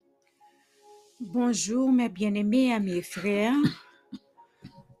Bonjour mes bien-aimés amis et frères,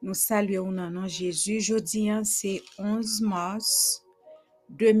 nous saluons au nom de Jésus. Jeudi, c'est 11 mars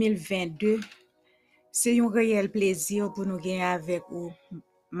 2022. C'est un réel plaisir pour nous gagner avec vous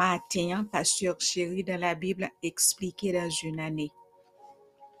matin, Pasteur Chéri dans la Bible expliquée dans une année.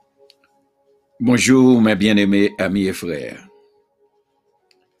 Bonjour mes bien-aimés amis et frères.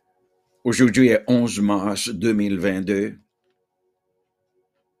 Aujourd'hui est 11 mars 2022.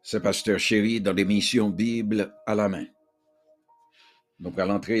 C'est Pasteur Chéri dans l'émission Bible à la main. Nous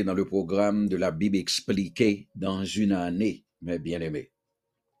allons entrer dans le programme de la Bible expliquée dans une année, mes bien-aimés.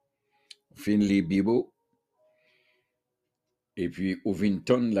 On finit les Bibles et puis on vient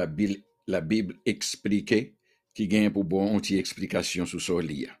la Bible expliquée qui gagne pour bon une explication sur ce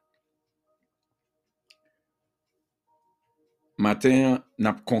livre. Matin, nous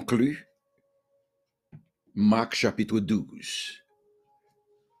avons conclu Marc chapitre 12.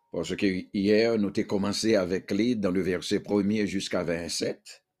 Parce que hier, nous avons commencé avec lui dans le verset 1er jusqu'à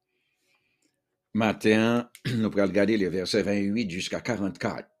 27. Matin, nous allons regarder le verset 28 jusqu'à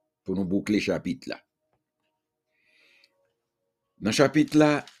 44 pour nous boucler le chapitre là. Dans le chapitre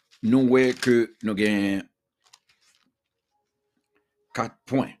là, nous voyons que nous avons 4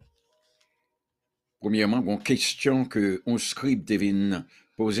 points. Premièrement, une question que un scribe devine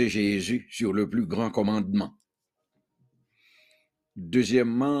poser Jésus sur le plus grand commandement.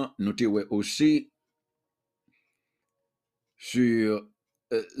 Deuxièmement, nous avons aussi sur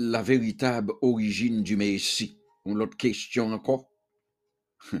la véritable origine du Messie. Une autre question encore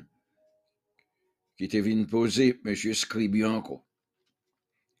qui te vient poser M. Scribe encore.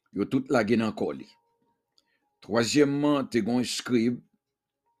 Yo toute la gaine encore li. Troisièmement, te gon scribe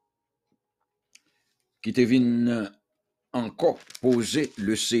qui te vient encore poser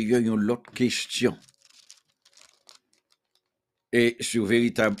le Seigneur une autre question. Et sur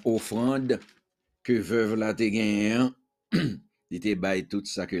véritable offrande que veuve la te gagne, il te baille tout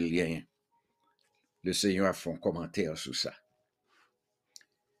ça que le gagne. Le Seigneur a fait un commentaire sur ça.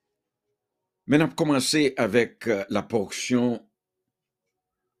 Maintenant, commencer avec la portion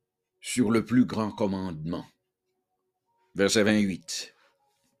sur le plus grand commandement. Verset 28.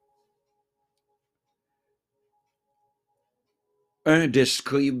 Un des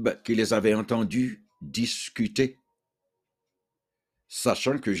scribes qui les avait entendus discuter,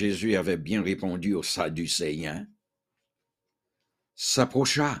 sachant que Jésus avait bien répondu aux Sadducéens,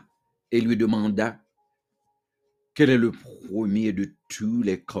 s'approcha et lui demanda quel est le premier de tous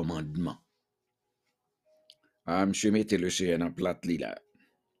les commandements. Ah, monsieur, mettez le chien en plate là.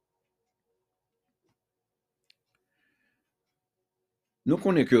 Nous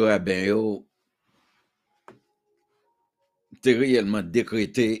connaissons que Rabbin était réellement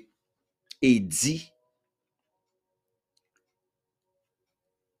décrété et dit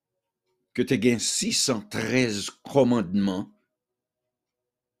que tu as 613 commandements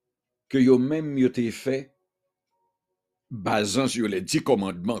que yo même yo t'ai fait basant sur les 10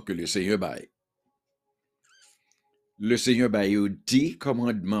 commandements que le Seigneur baille. Le Seigneur baille yo 10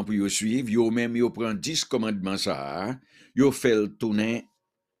 commandements pour yo suivre, yo même yo prend 10 commandements ça, yo fait le tourner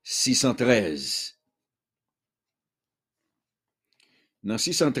 613. Dans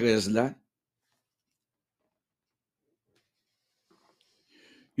 613 là,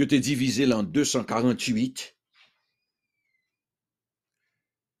 yo te divisé en 248.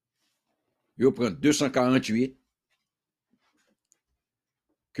 Yo prend 248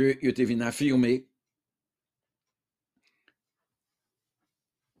 que yo te vient affirmer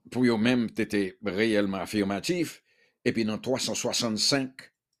pour yo même t'étais réellement affirmatif, et puis dans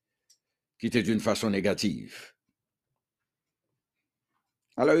 365 qui était d'une façon négative.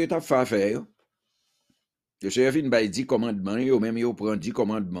 Alors yo t'a fait affaire. Yo servi une 10 commandements, yo même yo prend 10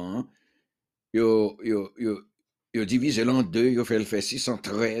 commandements, yo divise en deux, yo fait le fait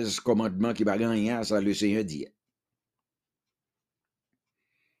 613 commandements qui va rien, ça le Seigneur dit.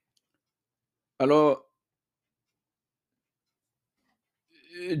 Alors,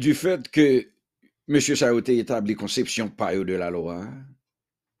 du fait que M. Saoté établit conception par de la loi,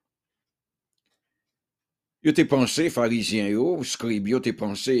 yo t'ai pensé, pharisiens yo, scribes yo t'ai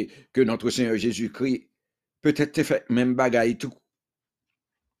pensé que notre Seigneur Jésus-Christ peut-être t'ai fait même bagaille tout.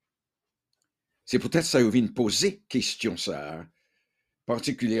 C'est peut-être ça yo vient poser question ça,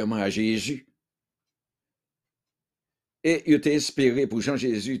 particulièrement à Jésus. Et il était espéré pour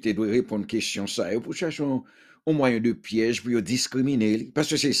Jean-Jésus, tu dois répondre à une question ça, pour chercher un moyen de piège pour discriminer, parce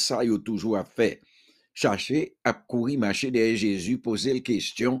que c'est ça qu'il a toujours à faire. Chercher à courir, marcher derrière Jésus, poser les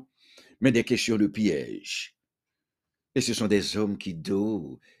questions, mais des questions de piège. Et ce sont des hommes qui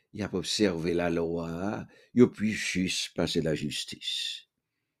doivent, ils ont observé la loi, ils ont pu juste passer la justice.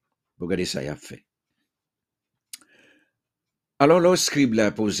 Regardez ça, il a fait. Alors, le scribe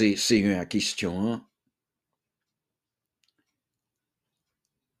l'a posé Seigneur la question. Hein?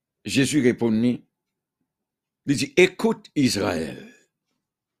 Jésus répondit, il dit, écoute Israël.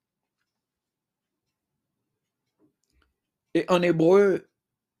 Et en hébreu,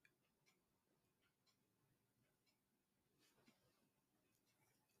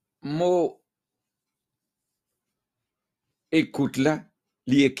 mot écoute là,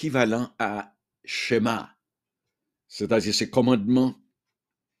 l'équivalent à schéma, c'est-à-dire ces commandements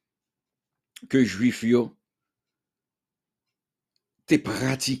que juifs yo t'es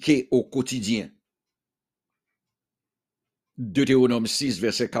pratiqué au quotidien. Deutéronome 6,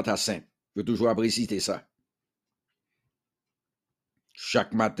 verset 4 à 5. Je veux toujours apprécier ça.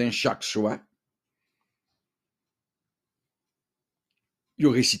 Chaque matin, chaque soir, il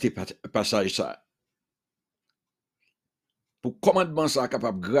récité passage ça. Pour commandement ça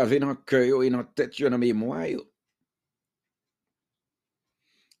capable de graver dans le cœur et dans la tête, dans la mémoire. Il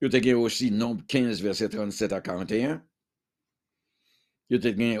y a aussi Nombre 15, verset 37 à 41. Il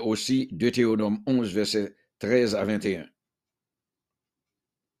y a aussi Deutéronome 11, verset 13 à 21.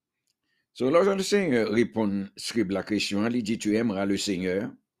 So, lorsque le Seigneur répond, scribe la question, il dit, tu aimeras le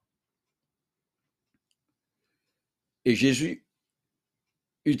Seigneur. Et Jésus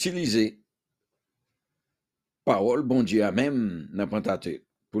utilisait parole, bon Dieu, à même dans Pentateuque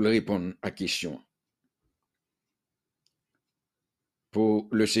pour répondre à la question. Pour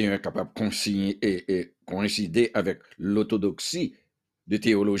le Seigneur capable de et coïncider avec l'orthodoxie de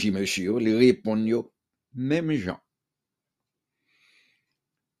théologie, monsieur, les répondent même gens.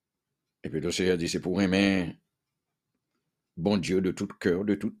 Et puis le Seigneur dit, c'est pour aimer bon Dieu de tout cœur,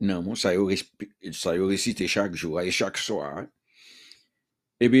 de toute âme, ça y récité chaque jour et chaque soir.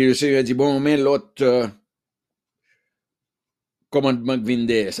 Et puis le Seigneur dit, bon, mais l'autre commandement qui vient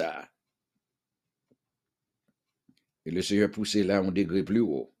de ça. Et le Seigneur poussé là un degré plus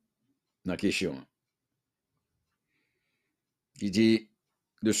haut dans la question. Il dit,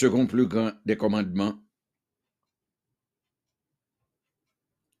 le second plus grand des commandements,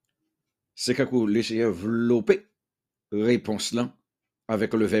 c'est que le Seigneur développe réponse là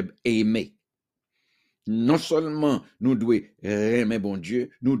avec le verbe aimer. Non seulement nous devons aimer bon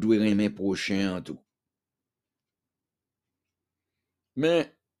Dieu, nous devons aimer prochain en tout.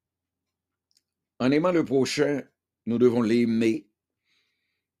 Mais en aimant le prochain, nous devons l'aimer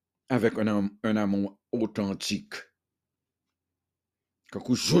avec un amour authentique.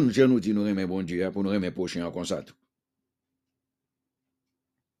 Quand jeune gens nous dit nous aimer bon Dieu, pour nous aimer prochain comme ça tout.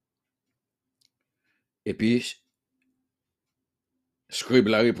 Et puis, Scribe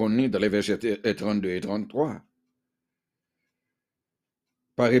l'a répondu dans les versets 32 et 33.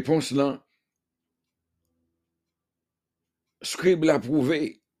 Par réponse là, Scribe l'a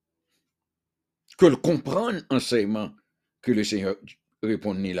prouvé que le comprendre enseignement que le Seigneur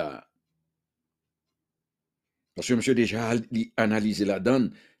répondit là. Parce que monsieur déjà analysé la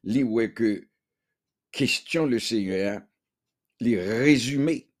donne, il voit que question le Seigneur, il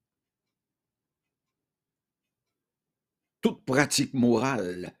résumé toute pratique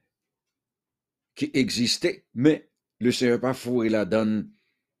morale qui existait, mais le Seigneur pas fourré la donne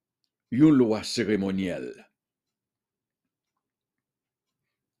une loi cérémonielle.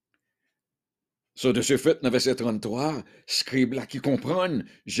 So, de ce fait, dans verset 33, scribe là qui comprennent,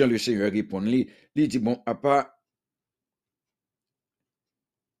 Jean le Seigneur répond, il dit, bon, à pas,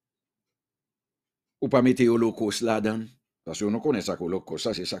 ou pas mettre holocauste là-dedans, parce qu'on connaît ça qu'holocauste,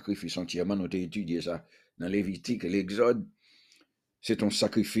 ça c'est sacrifice entièrement, on a étudié ça dans Lévitique et l'Exode, c'est un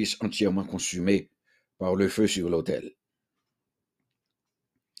sacrifice entièrement consumé par le feu sur l'autel.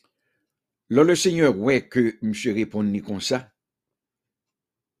 Là, le Seigneur, ouais, que monsieur répond comme ça,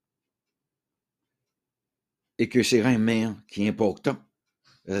 et que c'est remet qui est important,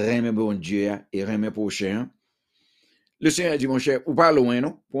 remet bon Dieu et remet prochain. Le Seigneur dit, mon cher, ou pas loin,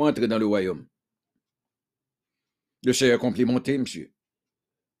 non, pour entrer dans le royaume. Le Seigneur complimenté, monsieur.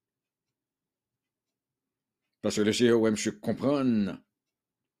 Parce que le Seigneur, ouais, monsieur, comprend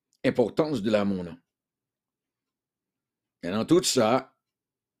l'importance de l'amour, non. Et dans tout ça,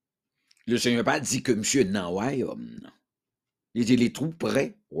 le Seigneur n'a pas dit que monsieur est dans le royaume, non. Il dit, il est tout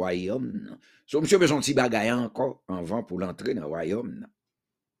près, royaume, non. So, monsieur besoin de petit bagaille encore avant pour l'entrer dans le royaume, non.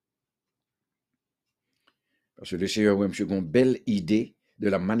 Parce que le Seigneur, ouais, monsieur, a une belle idée de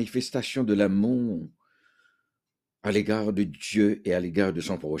la manifestation de l'amour à l'égard de Dieu et à l'égard de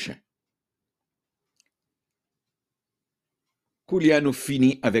son prochain. Koulia nous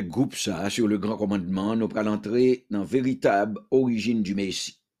finit avec groupe ça sur le grand commandement, nous allons entrer dans la véritable origine du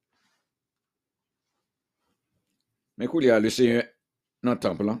Messie. Mais Koulia, le Seigneur, dans le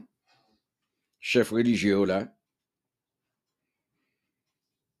temple, chef religieux là,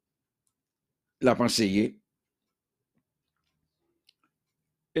 l'a conseillé.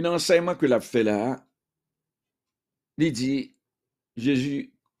 Et dans l'enseignement que l'a fait là, il dit,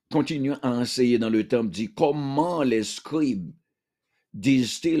 Jésus continue à enseigner dans le temple, dit, comment les scribes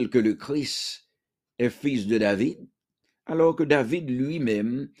disent-ils que le Christ est fils de David, alors que David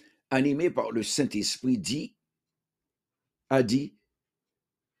lui-même, animé par le Saint-Esprit, a dit,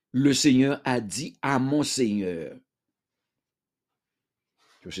 le Seigneur a dit à mon Seigneur.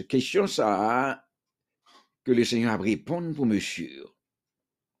 C'est question ça que le Seigneur a répondu pour monsieur.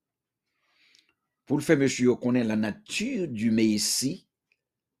 Pour le faire, monsieur, connaît la nature du Messie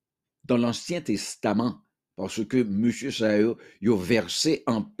dans l'Ancien Testament, parce que monsieur ça a versé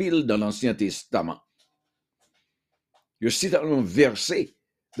en pile dans l'Ancien Testament. Il cite un verset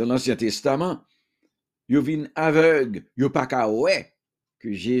dans l'Ancien Testament, il vient aveugle, il pas qu'à ouais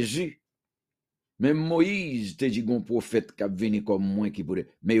que Jésus, même Moïse te dit un prophète qui a venu comme moi qui pourrait,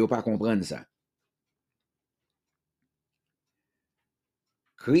 mais il pas comprendre ça.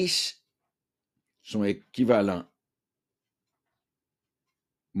 Christ, son équivalent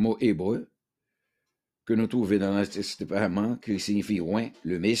mot hébreu que nous trouvons dans l'Ancien Testament qui signifie ouin,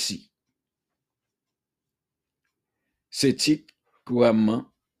 le Messie. Ce titre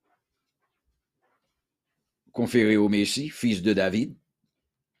couramment conféré au Messie, fils de David.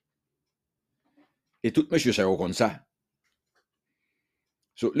 Et tout monsieur ça comme ça.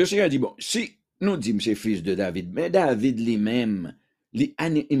 So, le Seigneur dit, bon, si nous disons c'est fils de David, mais David lui-même, lui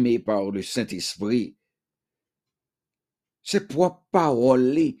animé par le Saint-Esprit, ses propres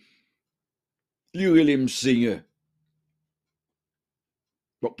paroles, lui relève Seigneur.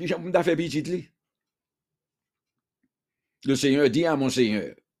 Bon, qui j'aime fait petit lui? Le Seigneur dit à mon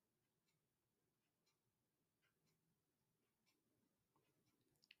Seigneur.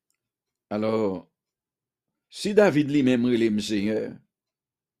 Alors, si David lui-même relève Seigneur,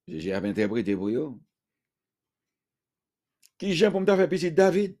 j'ai interprété pour vous. Qui j'aime pour me faire petit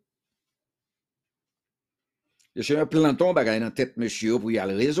David? Le Seigneur planton bagaille dans la tête monsieur pour y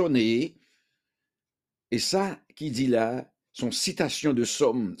aller raisonner. Et ça qui dit là, son citation de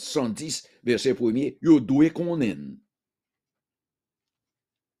Somme 110, verset 1er, yo doué qu'on aime.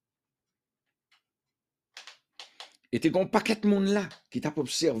 Et t'es un paquet de monde là qui t'a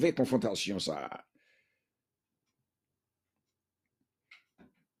observé confrontation ça.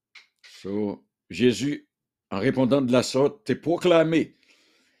 So, Jésus, en répondant de la sorte, t'es proclamé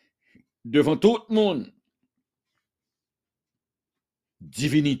devant tout le monde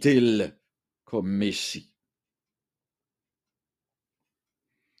divinité comme Messie.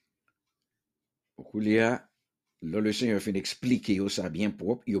 Là, le Seigneur fait expliquer ça bien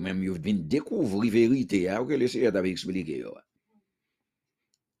propre, il même vient découvrir la vérité que le Seigneur t'avait expliqué.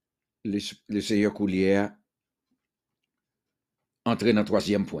 Le Seigneur Coulière entre dans le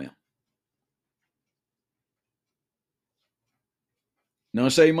troisième point.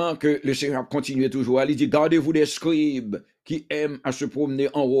 L'enseignement que le Seigneur continue toujours à lui dit, gardez-vous des scribes qui aiment à se promener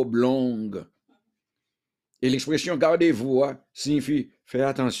en robe longue. Et l'expression gardez-vous signifie faites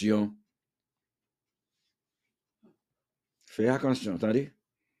attention. Faites attention, attendez.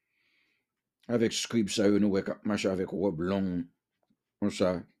 Avec scribe, ça, nous marcher avec robe longue, comme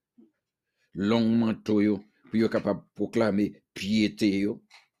ça, long manteau, puis vous capable de proclamer piété dans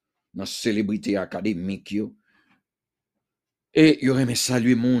la célébrité académique. Et il y aurait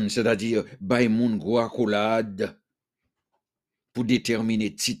saluer monde, c'est-à-dire bay monde gros accolade pour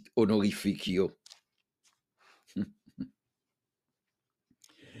déterminer titre honorifique.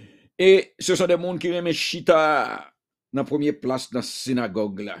 Et ce sont des gens qui aiment chita dans la première place dans la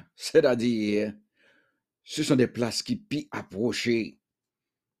synagogue là. C'est-à-dire, ce sont des places qui pi approchées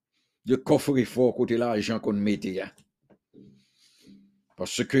de coffre fort côté l'argent qu'on mettait.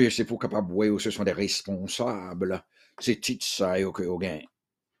 Parce que c'est pour capable voir ce sont des responsables. C'est titre ça que vous gagnez.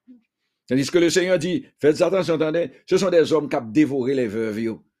 Tandis que le Seigneur dit, faites attention, attendez, ce sont des hommes qui ont dévoré les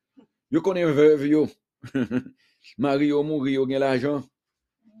veuves. Vous connaissez veuve. Marie ou mourir, vous gagnez l'argent.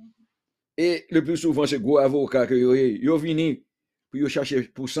 Et le plus souvent, c'est gros avocat que vous venez pour chercher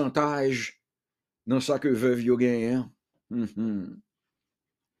pourcentage dans ça que veuve vous gagnez.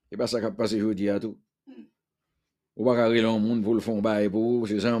 Et pas ça qui a passé aujourd'hui à tout. Ou pas carrer le monde pour le fond bail pour vous,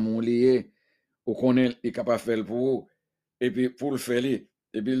 c'est ça mon lié. Ou connaît est capable de faire pour vous. Et puis pour le faire, et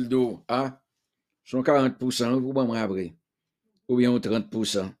puis le dos, sont 40% pour moi après. Ou bien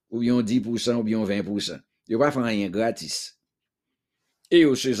 30%, ou bien 10%, ou bien 20%. Ils ne pas faire rien gratis. Et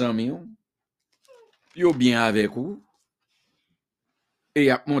aux ses amis, ils bien avec vous. Et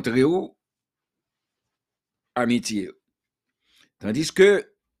ils montré vous amitié. Tandis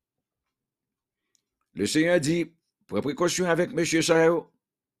que Le Seigneur dit, prends précaution avec monsieur Sao.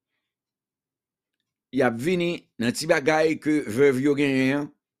 Il a vini dans petit bagay que veuve yo gen,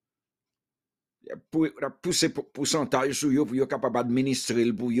 pour pousser pourcentage sur yo pour yo capable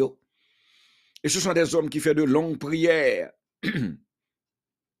d'administrer pour yo. Et ce sont des hommes qui font de longues prières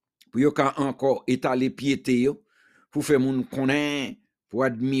pour yo encore étaler piété yo, pour faire moun connaître, pour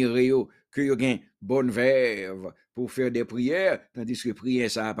admirer yo, que yo gen bonne verve pour faire des prières, tandis que prière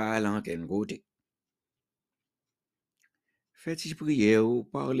ça pas aller en quel côté. Faites prière,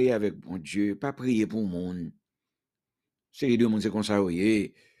 parlez avec bon Dieu, pas prier pour monde. C'est de monde c'est comme ça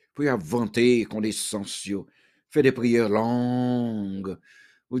oui, pour y vanter condescendance yo, faire des prières longues.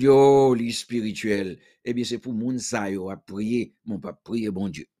 Ou dire oh, les spirituel, eh bien c'est pour monde ça yo à prier, mon pas prier bon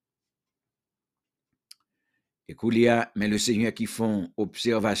Dieu. Et qu'il y a, mais le Seigneur qui font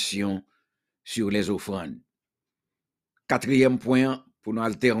observation sur les offrandes. 4e point pour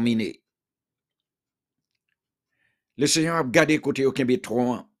nous terminer. Le Seigneur a gardé côté au Kembe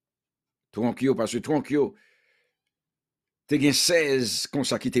tronc parce que tronc te gen 16 comme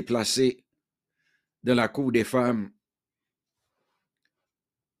ça qui étaient placés dans la cour des femmes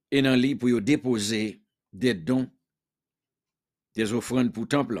et dans le lit pour déposer des dons, des offrandes pour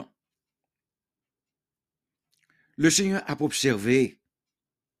temple. Le Seigneur a observé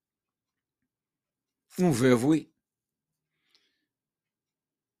une veuve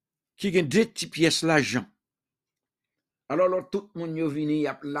qui a 2 petites pièces l'argent. Alors là, tout le monde est venu, il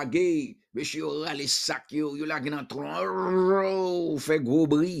a lagué, monsieur aura les sacs, il a lagué dans le tronc, fait gros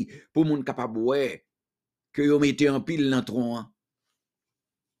bruit pour le monde capable de que vous mettez en pile dans le tronc.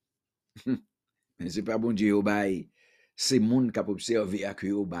 Mais ce n'est pas bon Dieu au bail, c'est le monde qui a observé à que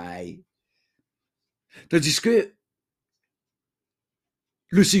au bail. Tandis que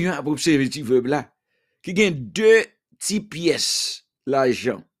le Seigneur a observé ce veuve là, qui gagne 2 petites pièces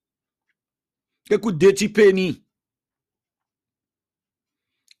l'argent, qui coûte 2 petits pennies,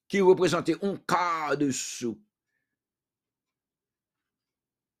 qui représentait un quart de sou,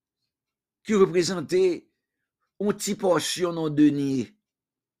 qui représentait une petite portion non denier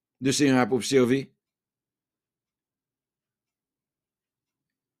de Seigneur a observé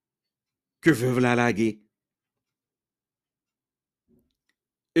que veuve la laguer.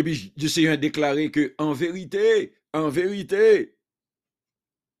 Et puis le Seigneur a déclaré que en vérité,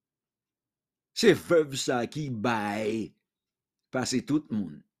 c'est veuve ça qui baille passer tout le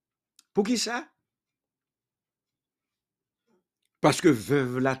monde. Pour qui ça? Parce que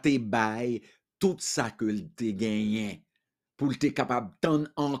veuve la te baille tout ça que te gagné pour te capable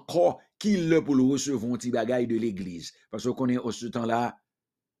d'entendre encore qu'il pour le recevoir un petit bagaille de l'église. Parce qu'on connaît au ce temps-là,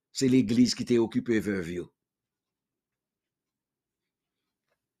 c'est l'église qui t'est occupée veuve.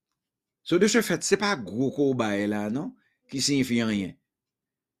 So de ce fait, c'est pas gros qu'on baille là, non? Qui signifie rien.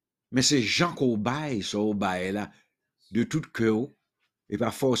 Mais c'est Jean qu'on baille, so baille là, de tout cœur, et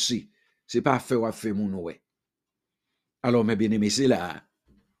pas forcé. C'est pas faire ou faire mon ouais. Alors, mes bien-aimés, c'est là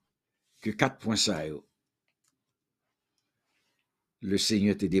que 4 points ça, le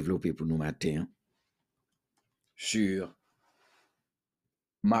Seigneur t'a développé pour nous matin sur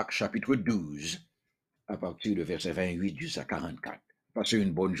Marc chapitre 12, à partir de verset 28 jusqu'à 44. Passez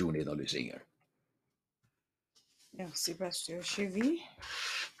une bonne journée dans le Seigneur. Merci, Pasteur Chevy.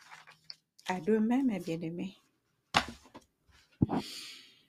 À demain, mes bien-aimés.